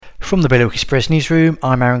From the Bailiwick Express newsroom,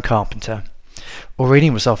 I'm Aaron Carpenter.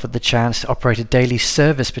 Aurelian was offered the chance to operate a daily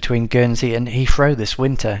service between Guernsey and Heathrow this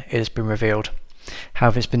winter, it has been revealed.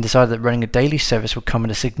 However, it's been decided that running a daily service would come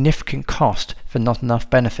at a significant cost for not enough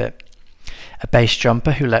benefit. A base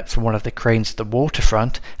jumper who leapt from one of the cranes at the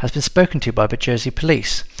waterfront has been spoken to by the Jersey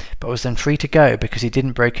police, but was then free to go because he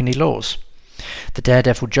didn't break any laws. The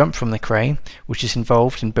daredevil jumped from the crane, which is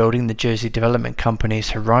involved in building the Jersey Development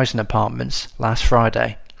Company's Horizon Apartments, last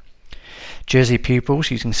Friday. Jersey pupils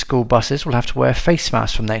using school buses will have to wear face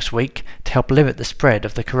masks from next week to help limit the spread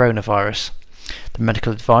of the coronavirus. The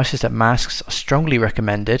medical advice is that masks are strongly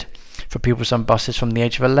recommended for pupils on buses from the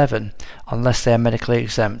age of 11, unless they are medically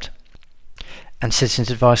exempt. And Citizens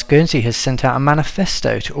Advice Guernsey has sent out a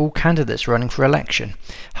manifesto to all candidates running for election,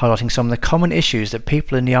 highlighting some of the common issues that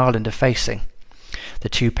people in the island are facing. The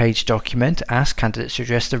 2-page document asks candidates to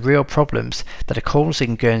address the real problems that are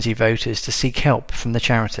causing Guernsey voters to seek help from the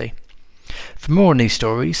charity. For more on these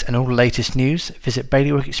stories and all the latest news, visit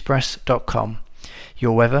bailiwickexpress.com.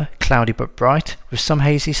 Your weather, cloudy but bright, with some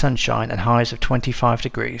hazy sunshine and highs of 25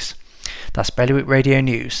 degrees. That's Bailiwick Radio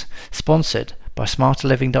News, sponsored by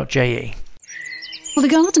smarterliving.je. Well, the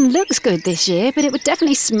garden looks good this year, but it would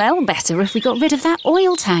definitely smell better if we got rid of that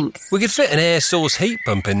oil tank. We could fit an air source heat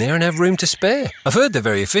pump in there and have room to spare. I've heard they're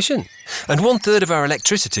very efficient. And 1/3 of our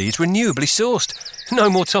electricity is renewably sourced. No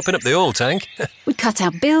more topping up the oil tank. We'd cut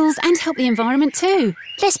our bills and help the environment too.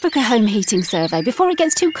 Let's book a home heating survey before it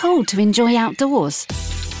gets too cold to enjoy outdoors.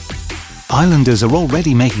 Islanders are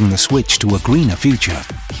already making the switch to a greener future.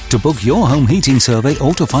 To book your home heating survey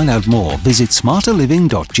or to find out more, visit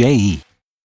smarterliving.je.